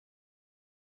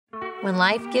When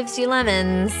life gives you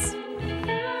lemons.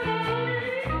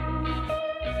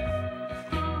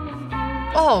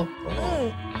 Oh.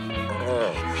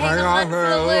 Hang on for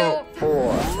the loop.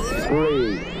 4,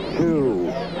 3,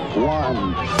 2,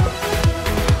 1.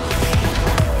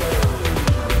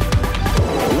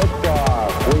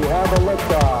 Liftoff. We have a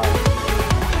liftoff.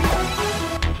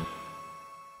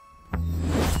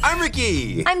 I'm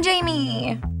Ricky. I'm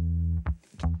Jamie.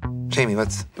 Jamie,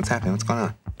 what's happening? What's going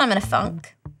on? I'm in a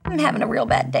funk. I'm having a real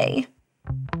bad day.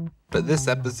 But this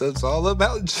episode's all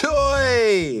about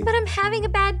joy. But I'm having a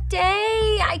bad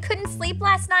day. I couldn't sleep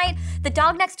last night. The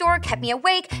dog next door kept me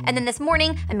awake. And then this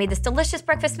morning, I made this delicious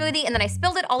breakfast smoothie and then I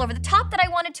spilled it all over the top that I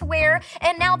wanted to wear.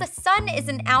 And now the sun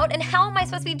isn't out. And how am I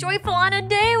supposed to be joyful on a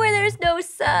day where there's no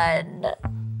sun?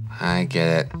 I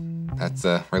get it. That's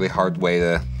a really hard way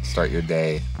to start your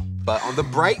day. But on the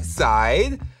bright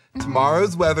side,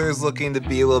 tomorrow's weather is looking to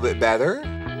be a little bit better.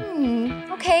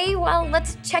 Okay, well,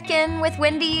 let's check in with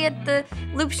Wendy at the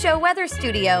Loop Show Weather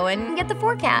Studio and get the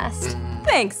forecast.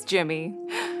 Thanks, Jimmy.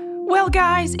 Well,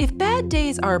 guys, if bad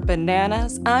days are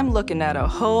bananas, I'm looking at a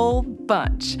whole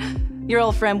bunch. Your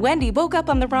old friend Wendy woke up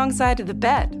on the wrong side of the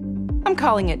bed. I'm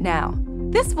calling it now.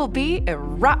 This will be a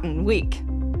rotten week.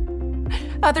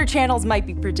 Other channels might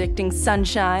be predicting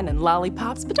sunshine and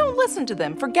lollipops, but don't listen to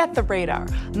them. Forget the radar.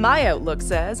 My outlook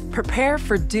says, prepare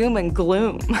for doom and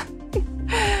gloom.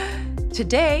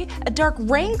 Today, a dark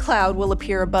rain cloud will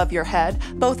appear above your head,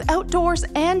 both outdoors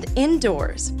and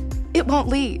indoors. It won't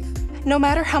leave, no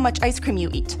matter how much ice cream you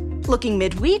eat. Looking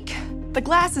midweek, the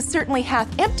glass is certainly half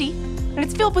empty, and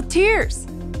it's filled with tears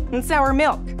and sour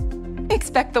milk.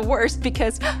 Expect the worst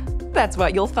because that's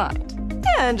what you'll find.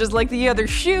 And just like the other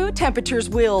shoe, temperatures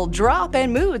will drop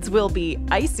and moods will be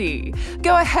icy.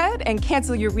 Go ahead and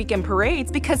cancel your weekend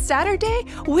parades because Saturday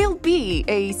will be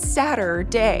a sadder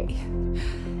day.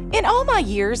 In all my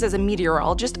years as a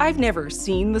meteorologist, I've never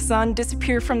seen the sun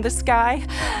disappear from the sky.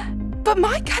 But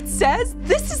my gut says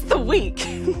this is the week.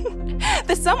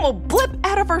 The sun will blip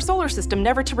out of our solar system,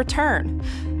 never to return.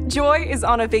 Joy is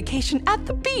on a vacation at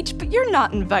the beach, but you're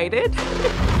not invited.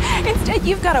 Instead,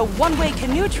 you've got a one-way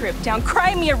canoe trip down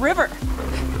Crimea River.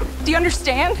 Do you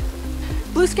understand?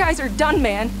 Blue skies are done,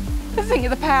 man. A thing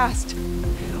of the past.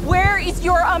 Where is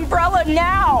your umbrella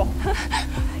now?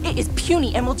 It is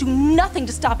puny and will do nothing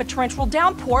to stop a torrential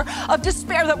downpour of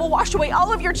despair that will wash away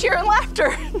all of your cheer and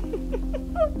laughter.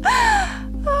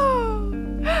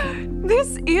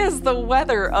 This is the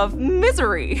weather of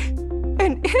misery,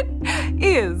 and it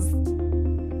is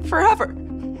forever.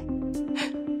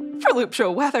 For Loop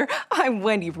Show Weather, I'm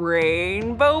Wendy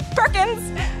Rainbow Perkins.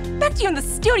 Back to you in the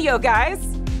studio, guys.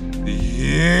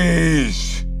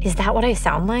 Yeesh. Is that what I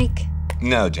sound like?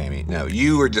 No, Jamie, no.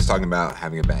 You were just talking about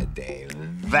having a bad day.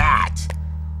 That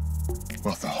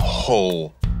was a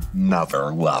whole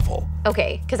nother level.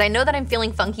 Okay, because I know that I'm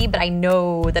feeling funky, but I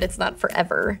know that it's not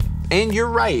forever. And you're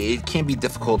right, it can be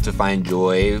difficult to find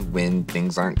joy when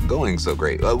things aren't going so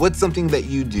great. What's something that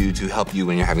you do to help you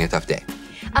when you're having a tough day?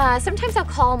 Sometimes I'll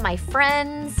call my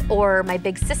friends or my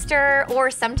big sister, or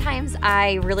sometimes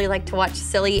I really like to watch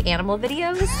silly animal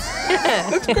videos.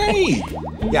 That's great.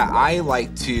 Yeah, I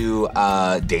like to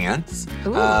dance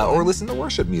or listen to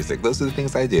worship music. Those are the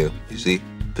things I do. Usually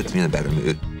puts me in a better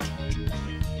mood.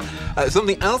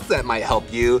 Something else that might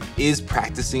help you is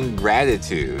practicing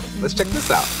gratitude. Let's check this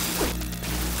out.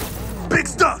 Big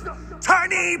stuff,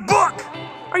 tiny book.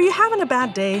 Are you having a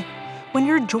bad day? When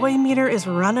your joy meter is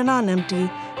running on empty,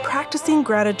 practicing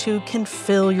gratitude can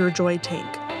fill your joy tank.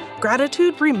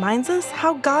 Gratitude reminds us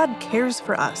how God cares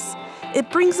for us.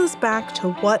 It brings us back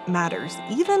to what matters,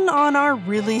 even on our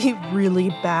really, really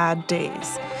bad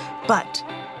days. But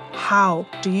how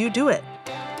do you do it?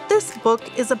 This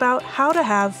book is about how to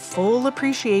have full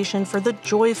appreciation for the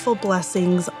joyful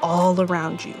blessings all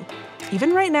around you,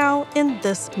 even right now in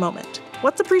this moment.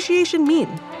 What's appreciation mean?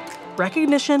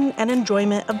 Recognition and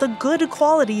enjoyment of the good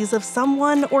qualities of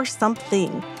someone or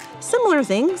something. Similar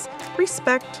things: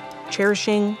 respect,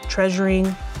 cherishing,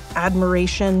 treasuring,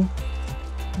 admiration.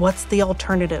 What's the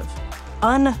alternative?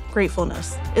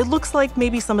 Ungratefulness. It looks like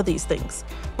maybe some of these things.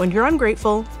 When you're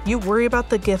ungrateful, you worry about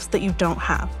the gifts that you don't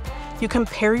have. You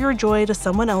compare your joy to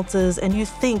someone else's and you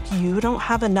think you don't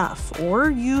have enough, or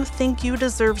you think you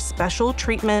deserve special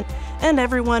treatment and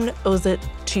everyone owes it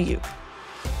to you.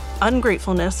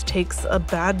 Ungratefulness takes a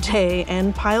bad day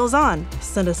and piles on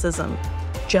cynicism,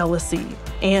 jealousy,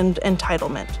 and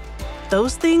entitlement.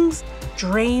 Those things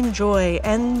drain joy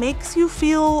and makes you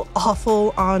feel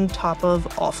awful on top of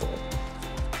awful.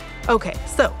 Okay,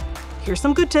 so here's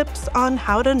some good tips on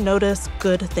how to notice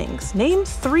good things. Name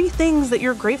 3 things that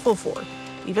you're grateful for.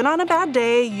 Even on a bad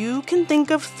day, you can think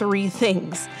of 3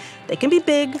 things. They can be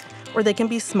big or they can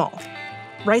be small.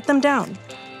 Write them down.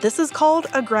 This is called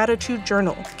a gratitude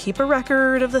journal. Keep a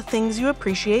record of the things you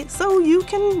appreciate so you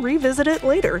can revisit it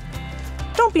later.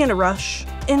 Don't be in a rush.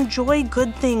 Enjoy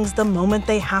good things the moment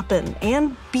they happen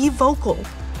and be vocal.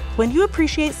 When you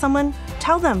appreciate someone,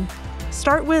 tell them.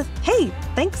 Start with, hey,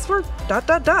 thanks for ...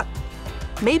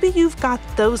 Maybe you've got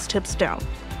those tips down.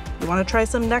 You want to try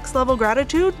some next level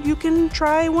gratitude? You can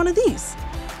try one of these.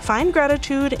 Find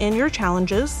gratitude in your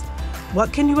challenges.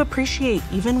 What can you appreciate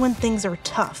even when things are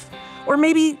tough? Or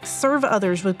maybe serve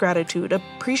others with gratitude.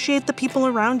 Appreciate the people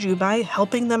around you by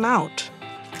helping them out.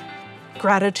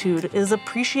 Gratitude is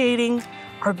appreciating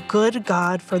our good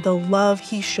God for the love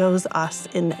He shows us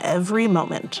in every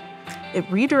moment. It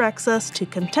redirects us to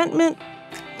contentment,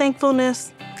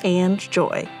 thankfulness, and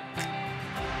joy.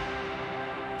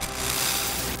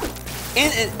 In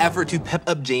an effort to pep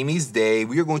up Jamie's day,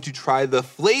 we are going to try the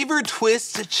Flavor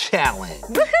Twist Challenge.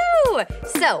 Woohoo!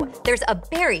 So, there's a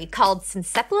berry called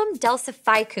Syncephalum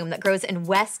delsificum that grows in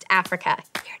West Africa.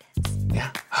 Here it is.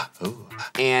 Yeah. Ooh.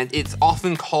 And it's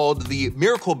often called the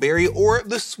miracle berry or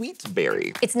the sweet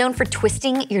berry. It's known for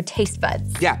twisting your taste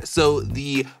buds. Yeah, so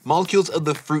the molecules of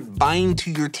the fruit bind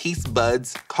to your taste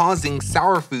buds, causing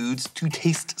sour foods to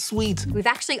taste sweet. We've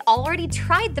actually already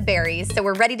tried the berries, so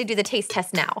we're ready to do the taste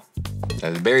test now.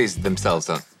 The berries themselves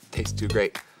don't taste too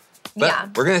great. But Yeah.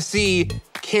 we're gonna see,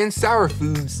 can sour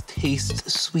foods taste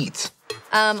sweet?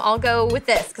 I'll go with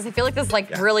this, because I feel like this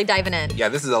is really diving in. Yeah,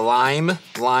 this is a lime.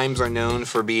 Limes are known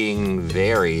for being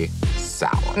very sour.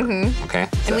 Okay.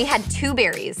 And we had 2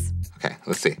 berries. Okay,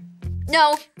 let's see.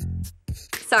 No.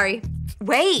 Sorry.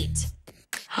 Wait.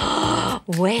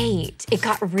 Wait. It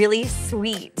got really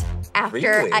sweet after.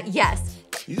 Really? Yes.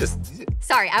 You just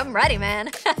Sorry, I'm ready, man.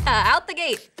 Out the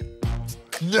gate.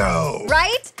 no.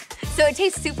 Right? So it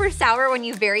tastes super sour when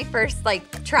you very first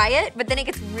try it, but then it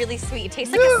gets really sweet. It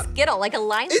tastes like a Skittle, like a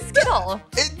lime Skittle.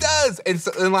 It does.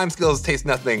 And lime Skittles taste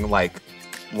nothing like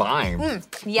lime.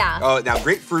 Yeah. Oh, now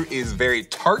grapefruit is very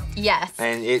tart. Yes.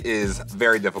 And it is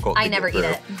very difficult to I never get eat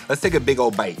through. it. Let's take a big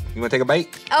old bite. You wanna take a bite?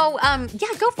 Oh, yeah,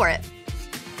 go for it.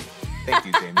 Thank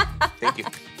you, Jamie. Thank you.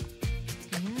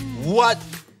 What?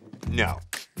 No.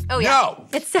 Oh, yeah. No.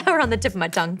 It's sour on the tip of my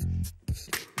tongue.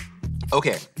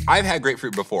 Okay, I've had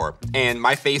grapefruit before, and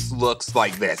my face looks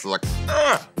like this. Like,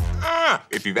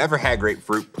 If you've ever had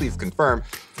grapefruit, please confirm.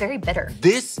 It's very bitter.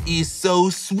 This is so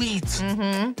sweet.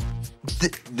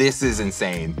 This is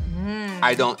insane.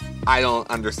 I don't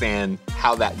understand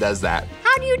how that does that.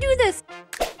 How do you do this?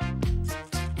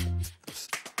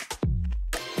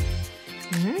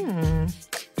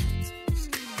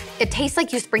 It tastes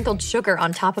like you sprinkled sugar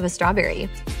on top of a strawberry.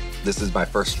 This is my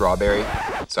first strawberry,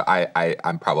 so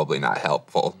I'm probably not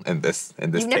helpful in this.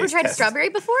 You've never tried a strawberry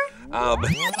before?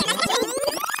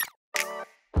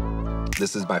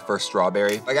 This is my first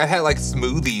strawberry. Like I've had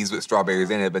smoothies with strawberries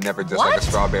in it, but never just like a What?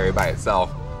 strawberry by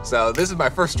itself. So this is my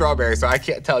first strawberry, so I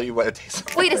can't tell you what it tastes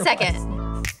like. Wait a second.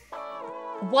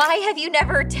 Why have you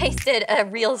never tasted a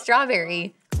real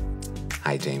strawberry?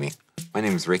 Hi, Jamie. My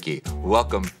name is Ricky.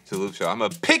 Welcome to the Loop Show. I'm a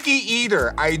picky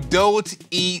eater. I don't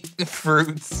eat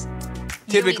fruits. You don't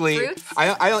eat Typically, fruits?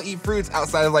 I don't eat fruits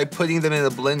outside of putting them in a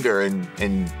blender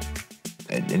and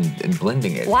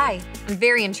blending it. Why? I'm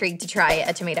very intrigued to try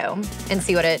a tomato and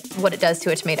see what it does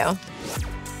to a tomato.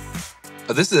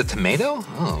 Oh, this is a tomato?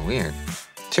 Oh, weird.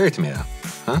 Cherry tomato,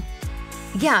 huh?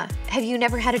 Yeah, have you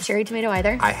never had a cherry tomato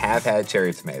either? I have had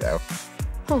cherry tomato.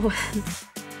 Oh,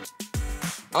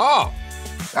 Oh,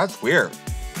 that's weird.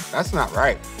 That's not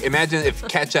right. Imagine if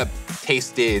ketchup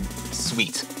tasted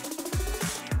sweet.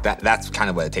 That's kind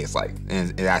of what it tastes like,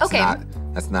 and that's Okay.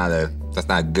 not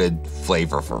a good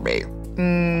flavor for me.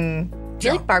 do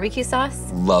you like barbecue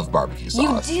sauce? Love barbecue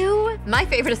sauce. You do? My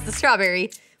favorite is the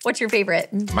strawberry. What's your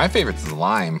favorite? My favorite is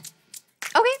lime.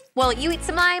 Okay, well, you eat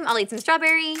some lime, I'll eat some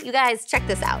strawberry. You guys, check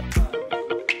this out.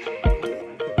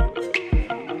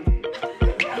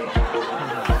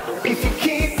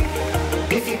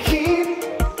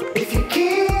 If you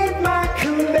keep my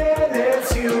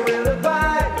commandments, you will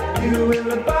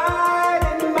abide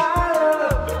in my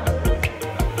love.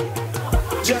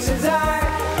 Just as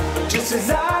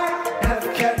I have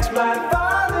kept my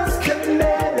Father's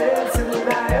commandments, and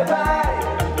I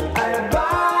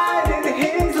abide in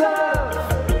His love.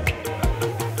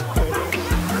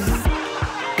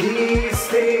 These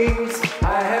things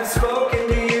I have spoken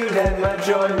to you, that my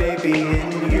joy may be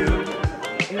in you,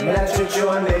 and that your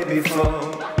joy may be full.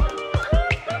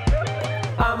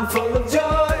 I'm full of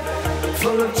joy,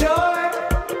 full of joy,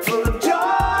 full of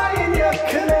joy in your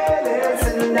commandments,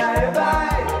 and I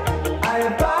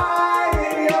abide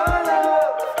in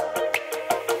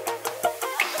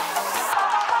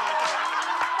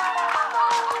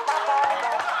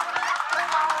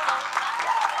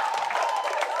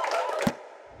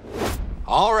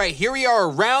right, here we are,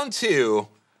 round 2,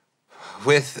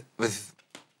 with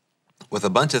a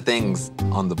bunch of things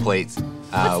on the plates.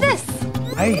 What's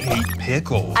this? I hate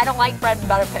pickles. I don't like bread and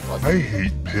butter pickles. I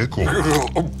hate pickles.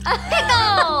 Pickle!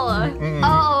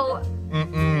 Oh.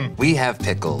 We have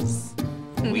pickles.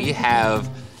 We have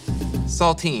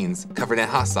saltines covered in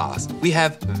hot sauce. We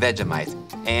have Vegemite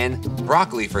and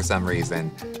broccoli for some reason,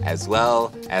 as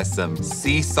well as some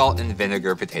sea salt and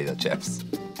vinegar potato chips.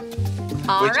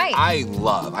 All which right. I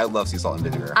love. I love sea salt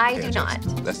and vinegar. I potato do chips.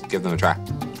 not. Let's give them a try.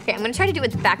 Okay, I'm gonna try to do it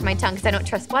with the back of my tongue because I don't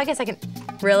trust. Well, I guess I can.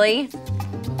 Really?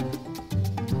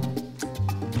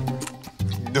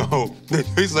 No, they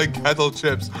taste like kettle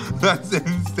chips. That's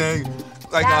insane.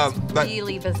 Like That's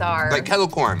really bizarre. like kettle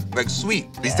corn, like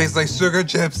sweet. These taste like sugar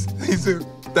chips.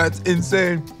 That's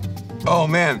insane. Oh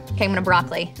man. Okay, I'm gonna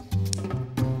broccoli.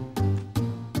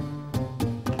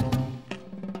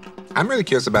 I'm really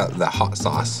curious about the hot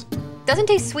sauce. Doesn't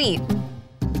taste sweet, All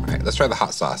right, let's try the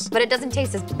hot sauce. but it doesn't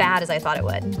taste as bad as I thought it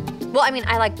would. Well, I mean,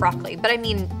 I like broccoli, but I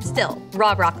mean, still,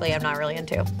 raw broccoli I'm not really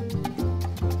into.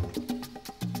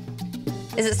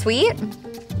 Is it sweet?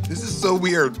 This is so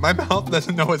weird. My mouth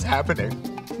doesn't know what's happening.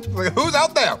 Like, who's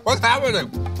out there? What's happening?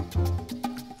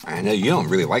 I know you don't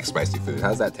really like spicy food.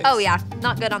 How's that taste? Oh yeah,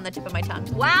 not good on the tip of my tongue.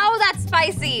 Wow, that's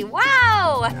spicy.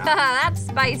 Wow, that's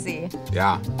spicy.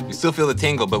 Yeah. You still feel the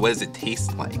tingle, but what does it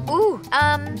taste like? Ooh,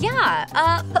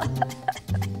 yeah.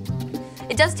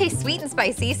 It does taste sweet and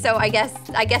spicy, so I guess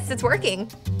it's working.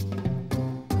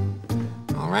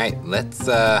 All right, let's.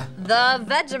 The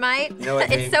Vegemite. You know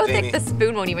what, It's so Jamie? thick the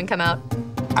spoon won't even come out.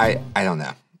 I don't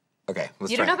know. Okay,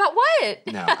 let's You try don't know it.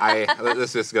 about what? No,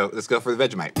 let's just go. Let's go for the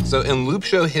Vegemite. So in Loop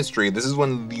Show history, this is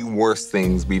one of the worst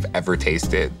things we've ever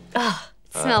tasted. Ugh,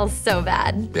 it smells so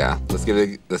bad. Yeah, let's give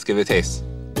it a taste.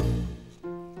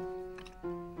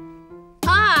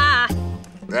 Ah!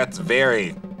 That's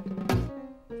very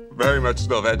much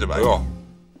still Vegemite. Oh.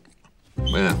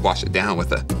 I'm gonna wash it down with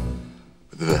the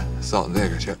salt and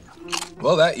vinegar chip.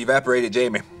 Well, that evaporated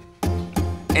Jamie.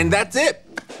 And that's it.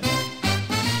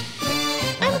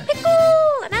 I'm a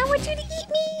pickle, and I want you to eat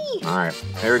me. All right,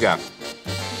 here we go.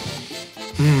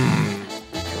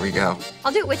 Here we go.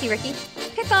 I'll do it with you, Ricky.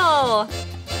 Pickle. All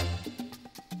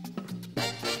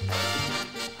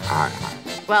right.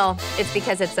 Well, it's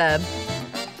because it's a,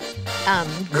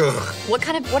 Ugh. what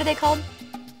are they called?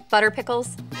 Butter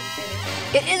pickles?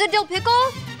 It is a dill pickle?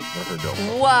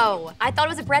 Whoa, I thought it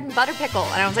was a bread and butter pickle,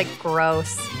 and I was like,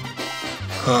 gross.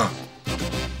 Huh.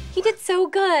 He did so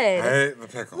good. I hate the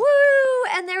pickle. Woo!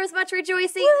 And there was much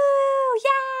rejoicing. Woo!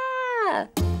 Yeah!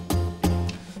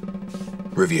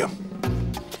 Review.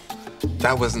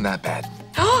 That wasn't that bad.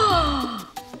 I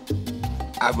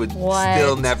would What?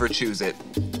 still never choose it,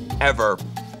 ever.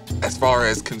 As far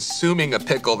as consuming a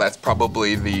pickle, that's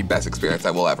probably the best experience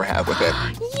I will ever have with it.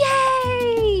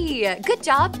 Yay! Good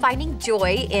job finding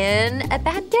joy in a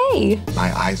bad day.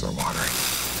 My eyes are watering.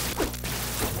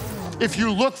 If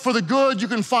you look for the good, you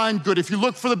can find good. If you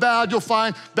look for the bad, you'll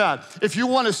find bad. If you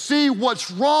want to see what's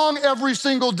wrong every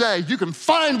single day, you can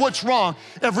find what's wrong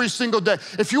every single day.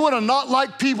 If you want to not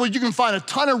like people, you can find a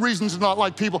ton of reasons to not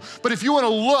like people. But if you want to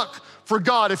look for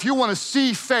God, if you want to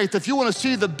see faith, if you want to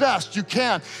see the best, you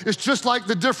can. It's just like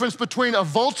the difference between a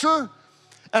vulture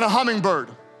and a hummingbird.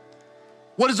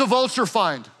 What does a vulture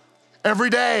find?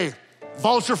 Every day,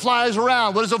 vulture flies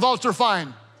around. What does a vulture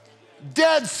find?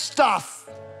 Dead stuff.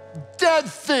 Dead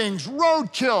things,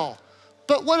 roadkill.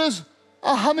 But what does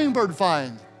a hummingbird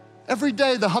find? Every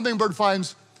day the hummingbird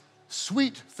finds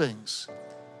sweet things.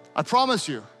 I promise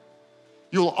you,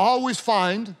 you'll always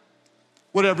find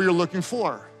whatever you're looking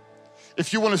for.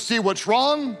 If you want to see what's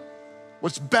wrong,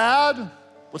 what's bad,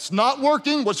 what's not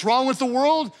working, what's wrong with the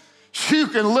world, you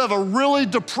can live a really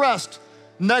depressed,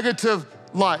 negative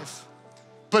life.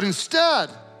 But instead,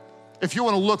 if you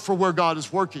want to look for where God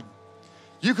is working,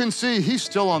 you can see he's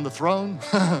still on the throne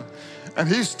and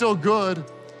he's still good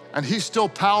and he's still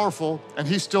powerful and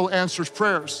he still answers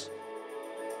prayers.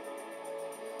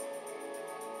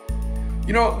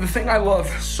 You know, the thing I love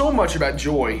so much about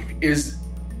joy is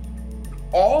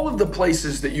all of the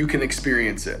places that you can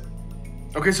experience it.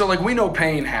 Okay, so like we know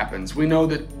pain happens. We know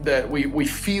that we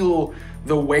feel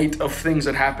the weight of things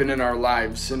that happen in our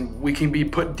lives and we can be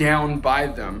put down by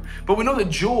them. But we know that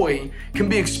joy can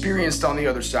be experienced on the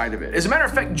other side of it. As a matter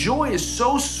of fact, joy is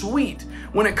so sweet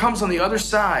when it comes on the other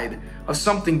side of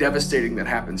something devastating that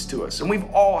happens to us. And we've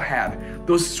all had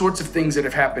those sorts of things that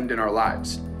have happened in our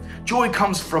lives. Joy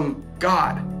comes from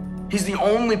God. He's the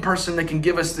only person that can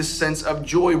give us this sense of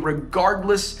joy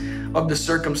regardless of the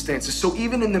circumstances. So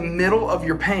even in the middle of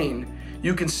your pain,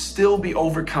 you can still be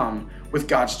overcome with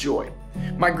God's joy.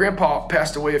 My grandpa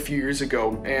passed away a few years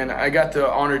ago, and I got the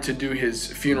honor to do his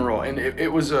funeral, and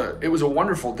it was a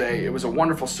wonderful day. It was a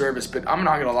wonderful service, but I'm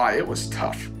not gonna lie, it was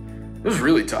tough. It was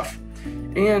really tough.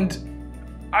 And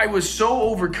I was so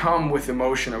overcome with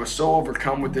emotion. I was so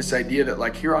overcome with this idea that,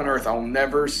 like, here on earth, I'll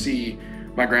never see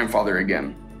my grandfather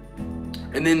again.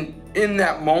 And then in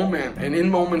that moment, and in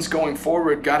moments going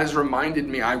forward, God has reminded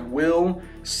me I will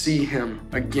see him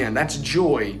again. That's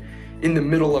joy in the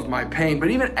middle of my pain. But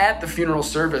even at the funeral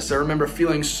service, I remember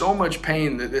feeling so much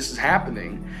pain that this is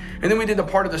happening. And then we did the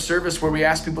part of the service where we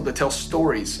asked people to tell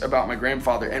stories about my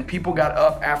grandfather, and people got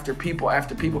up after people,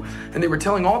 and they were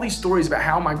telling all these stories about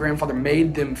how my grandfather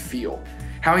made them feel,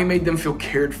 how he made them feel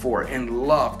cared for and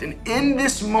loved. And in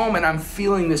this moment, I'm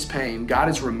feeling this pain. God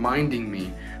is reminding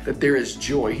me that there is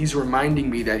joy. He's reminding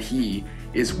me that he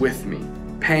is with me.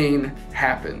 Pain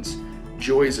happens.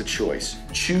 Joy is a choice.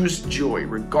 Choose joy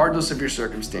regardless of your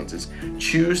circumstances.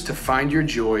 Choose to find your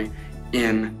joy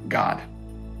in God.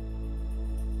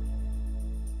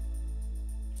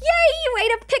 Yay, you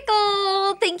ate a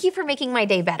pickle! Thank you for making my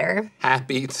day better.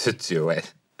 Happy to do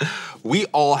it. We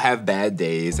all have bad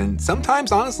days and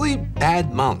sometimes, honestly,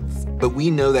 bad months. But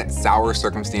we know that sour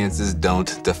circumstances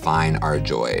don't define our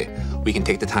joy. We can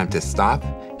take the time to stop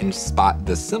and spot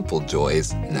the simple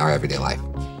joys in our everyday life.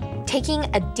 Taking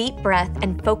a deep breath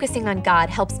and focusing on God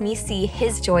helps me see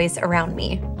his joys around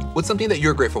me. What's something that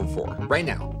you're grateful for right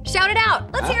now? Shout it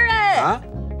out! Let's hear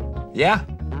it! Yeah.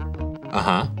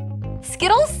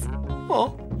 Skittles?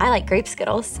 Well, I like grape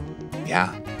Skittles.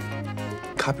 yeah.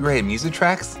 Copyrighted music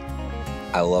tracks?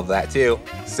 I love that too.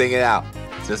 Sing it out,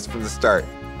 just from the start.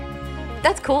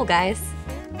 That's cool, guys.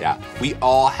 Yeah, we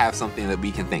all have something that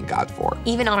we can thank God for.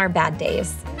 Even on our bad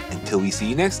days. Until we see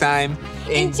you next time,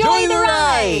 Enjoy the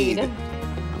ride!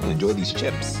 I'm gonna enjoy these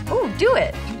chips. Oh, do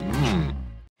it.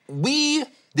 We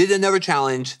did another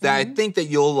challenge that I think that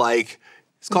you'll like.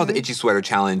 It's called the Itchy Sweater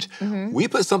Challenge. We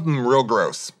put something real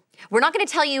gross. We're not going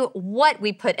to tell you what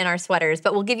we put in our sweaters,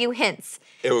 but we'll give you hints.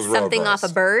 It was real something gross.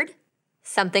 off a bird,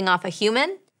 something off a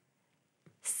human,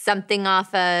 something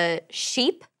off a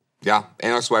sheep. Yeah,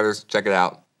 in our sweaters. Check it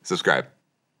out. Subscribe.